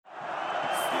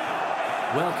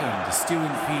Welcome to Stu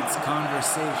and Pete's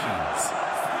Conversations.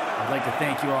 I'd like to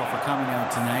thank you all for coming out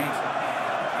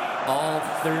tonight. All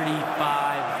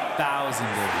 35,000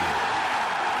 of you.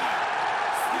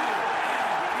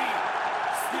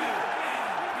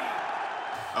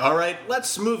 All right,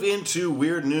 let's move into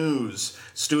weird news.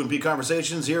 Stu and Pete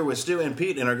Conversations here with Stu and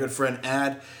Pete and our good friend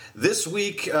Ad. This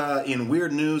week in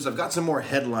weird news, I've got some more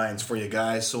headlines for you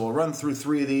guys, so we'll run through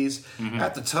three of these.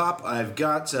 At the top, I've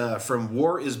got from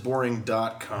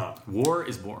warisboring.com. War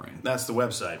is boring. That's the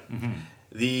website.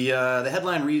 The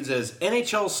headline reads as,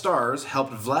 NHL stars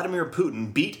helped Vladimir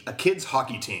Putin beat a kids'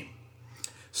 hockey team.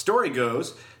 Story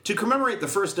goes, to commemorate the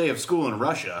first day of school in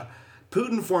Russia,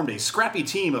 Putin formed a scrappy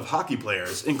team of hockey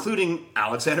players, including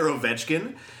Alexander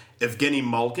Ovechkin, Evgeny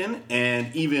Malkin,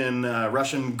 and even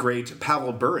Russian great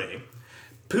Pavel Bure.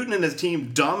 Putin and his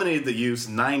team dominated the use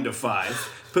 9-5.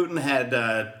 Putin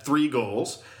had 3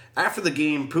 goals. After the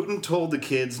game, Putin told the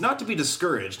kids not to be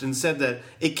discouraged and said that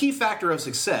a key factor of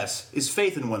success is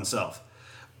faith in oneself.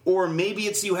 Or maybe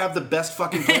it's you have the best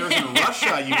fucking players in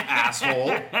Russia, you asshole.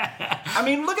 I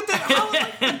mean, look at that. How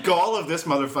the gall of this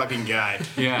motherfucking guy.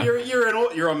 Yeah.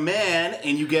 You're a man,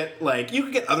 and you get, like, you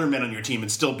could get other men on your team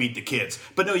and still beat the kids.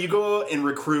 But no, you go and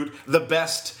recruit the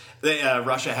best that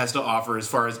Russia has to offer as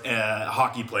far as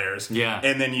hockey players. Yeah.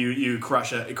 And then you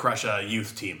crush a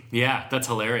youth team. Yeah, that's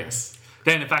hilarious.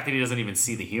 Then the fact that he doesn't even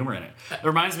see the humor in it. It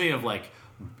reminds me of, like,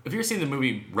 have you ever seen the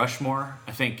movie Rushmore?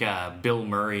 I think Bill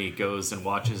Murray goes and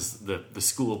watches the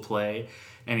school play,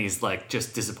 and he's like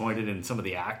just disappointed in some of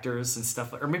the actors and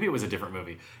stuff. Or maybe it was a different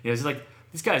movie. He's like,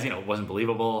 these guys, wasn't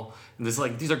believable. And this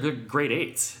like these are good grade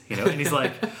 8s, And he's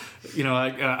like,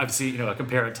 I've seen, I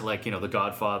compare it to like The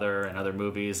Godfather and other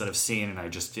movies that I've seen, and I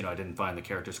just I didn't find the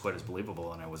characters quite as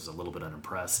believable, and I was a little bit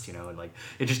unimpressed, and like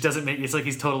it just doesn't make. It's like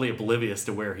he's totally oblivious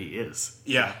to where he is.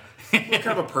 Yeah. What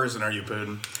kind of a person are you,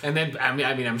 Putin? And then, I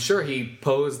mean, I'm sure he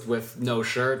posed with no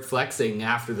shirt, flexing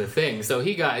after the thing. So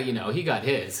he got, he got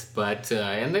his. But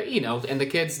and the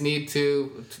kids need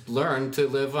to learn to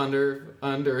live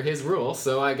under his rule.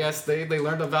 So I guess they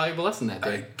learned a valuable lesson that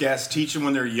day. I guess teach them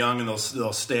when they're young, and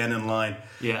they'll stand in line.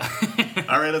 Yeah.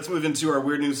 All right, let's move into our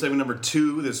weird news segment number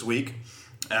 2 this week.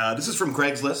 This is from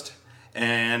Craigslist,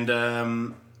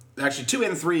 and. Actually, 2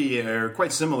 and 3 are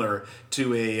quite similar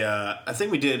to a thing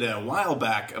we did a while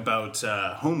back about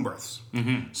home births.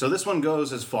 So this one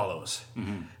goes as follows.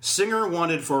 Singer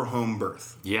wanted for home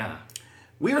birth. Yeah.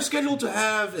 We are scheduled to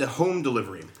have a home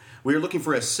delivery. We are looking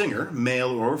for a singer,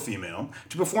 male or female,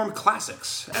 to perform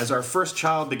classics as our first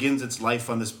child begins its life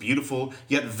on this beautiful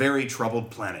yet very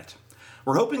troubled planet.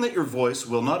 We're hoping that your voice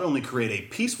will not only create a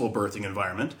peaceful birthing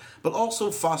environment, but also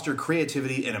foster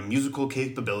creativity and musical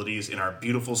capabilities in our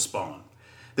beautiful spawn.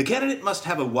 The candidate must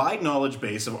have a wide knowledge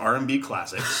base of R&B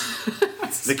classics.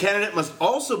 The candidate must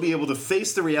also be able to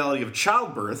face the reality of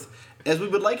childbirth, as we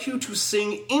would like you to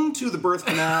sing into the birth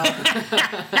canal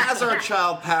as our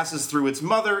child passes through its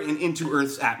mother and into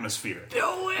Earth's atmosphere.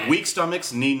 Weak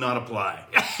stomachs need not apply.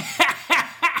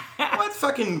 What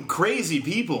fucking crazy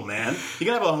people, man. You're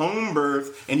going to have a home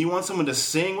birth, and you want someone to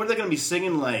sing? What are they going to be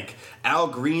singing, like, Al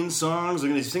Green songs? They're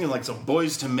going to be singing, like, some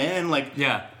Boys to Men? Like,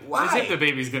 yeah. Why? I think the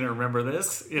baby's going to remember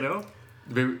this,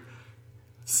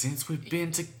 Since we've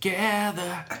been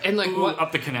together. And, like, what?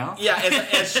 Up the canal? Yeah,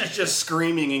 as she's just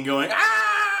screaming and going,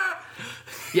 ah!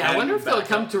 Yeah, I wonder if they'll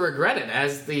come to regret it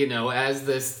as as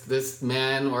this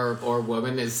man or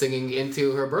woman is singing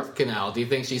into her birth canal. Do you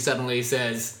think she suddenly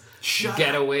says...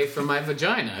 Get away from my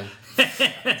vagina.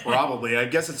 Probably. I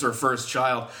guess it's her first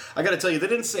child. I gotta tell you, they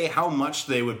didn't say how much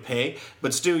they would pay,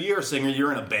 but Stu, you're a singer,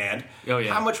 you're in a band. Oh,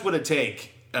 yeah. How much would it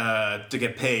take to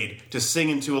get paid to sing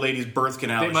into a lady's birth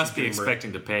canal? They must be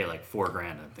expecting to pay like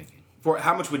 $4,000, I'm thinking.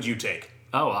 How much would you take?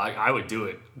 Oh, I would do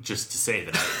it just to say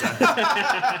that I had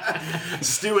done it.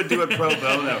 Stu would do it pro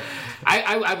bono.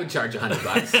 I would charge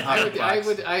 $100.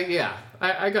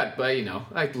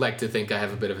 I'd like to think I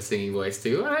have a bit of a singing voice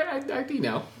too. I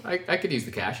could use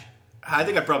the cash. I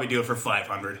think I'd probably do it for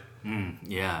 $500.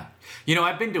 Yeah.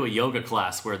 I've been to a yoga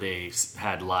class where they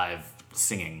had live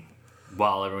singing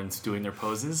while everyone's doing their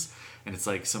poses. And it's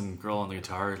like some girl on the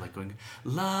guitar, like going,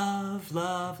 love,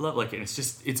 love, love. Like, and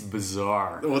it's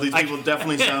bizarre. Well, these people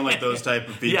definitely sound like those type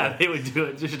of people. Yeah, they would do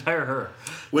it. You should hire her.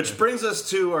 Which brings us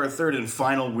to our third and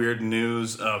final weird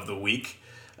news of the week.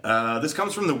 This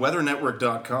comes from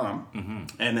theweathernetwork.com.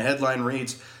 And the headline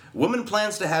reads, Woman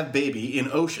plans to have baby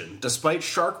in ocean despite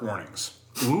shark warnings.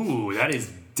 Ooh, that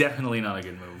is definitely not a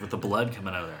good move with the blood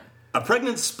coming out of there. A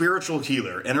pregnant spiritual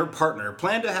healer and her partner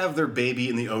plan to have their baby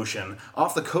in the ocean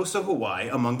off the coast of Hawaii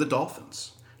among the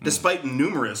dolphins, despite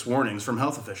numerous warnings from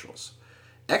health officials.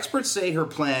 Experts say her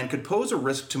plan could pose a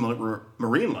risk to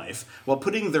marine life while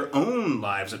putting their own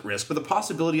lives at risk with the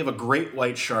possibility of a great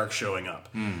white shark showing up.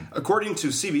 According to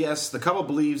CBS, the couple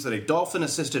believes that a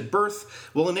dolphin-assisted birth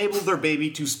will enable their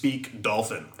baby to speak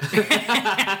dolphin.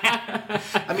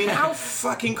 I mean, how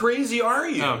fucking crazy are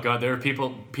you? Oh god, there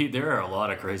are a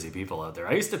lot of crazy people out there.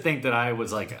 I used to think that I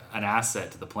was like an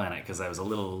asset to the planet because I was a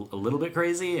little bit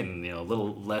crazy and a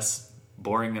little less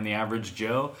boring than the average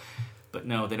Joe. But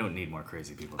no, they don't need more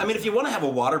crazy people. I mean, if you want to have a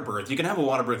water birth, you can have a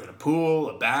water birth in a pool,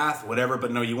 a bath, whatever.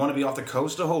 But no, you want to be off the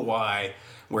coast of Hawaii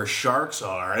where sharks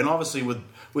are. And obviously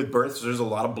with births, there's a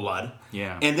lot of blood.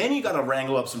 Yeah. And then you got to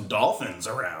wrangle up some dolphins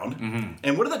around. Mm-hmm.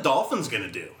 And what are the dolphins going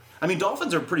to do? I mean,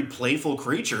 dolphins are pretty playful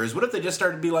creatures. What if they just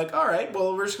started to be like, all right,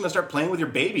 well, we're just going to start playing with your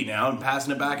baby now and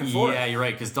passing it back and forth? Yeah, you're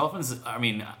right. Because dolphins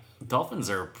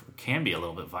can be a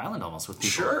little bit violent almost with people.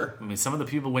 Sure. I mean, some of the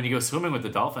people, when you go swimming with the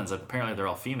dolphins, apparently they're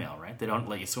all female, right? They don't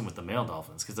let you swim with the male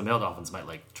dolphins because the male dolphins might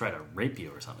like try to rape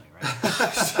you or something, right?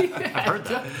 I've heard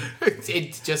that.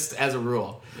 It's just as a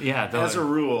rule. Yeah. As a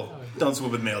rule, don't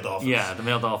swim with male dolphins. Yeah, the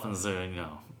male dolphins are,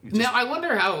 Now, I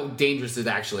wonder how dangerous it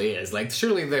actually is. Like,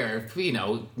 surely they're,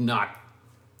 not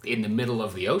in the middle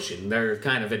of the ocean. They're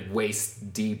kind of at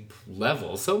waist-deep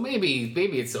level. So maybe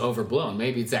it's overblown.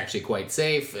 Maybe it's actually quite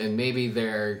safe, and maybe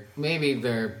they're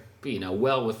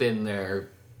well within their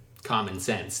common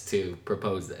sense to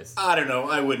propose this. I don't know.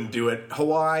 I wouldn't do it.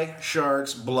 Hawaii,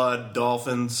 sharks, blood,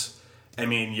 dolphins. I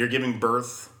mean, you're giving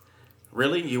birth.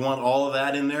 Really? You want all of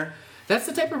that in there? That's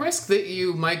the type of risk that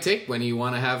you might take when you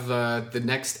want to have the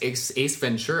next Ace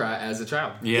Ventura as a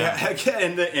child. Yeah.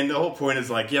 And the whole point is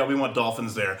like, we want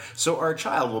dolphins there. So our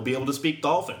child will be able to speak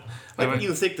dolphin. Like,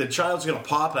 you think the child's going to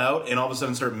pop out and all of a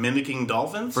sudden start mimicking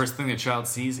dolphins? First thing the child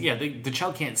sees, the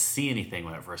child can't see anything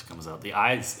when it first comes out. The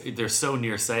eyes, they're so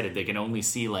nearsighted, they can only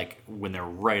see like when they're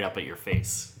right up at your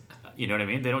face. You know what I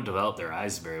mean? They don't develop their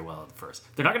eyes very well at first.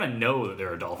 They're not going to know that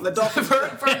they're a dolphin. The dolphin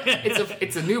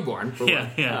it's a newborn. For one.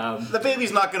 The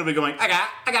baby's not going to be going, the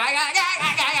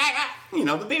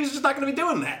baby's just not going to be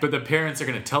doing that. But the parents are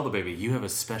going to tell the baby, you have a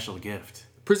special gift.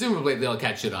 Presumably they'll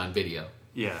catch it on video.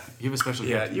 Yeah, you have a special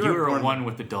gift. You are one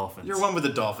with the dolphins. You're one with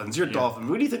the dolphins. You're a dolphin.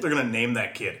 What do you think they're going to name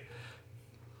that kid?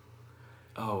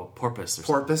 Oh, Porpoise.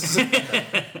 Porpoise.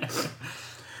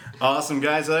 Awesome,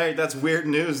 guys. All right, that's weird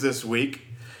news this week.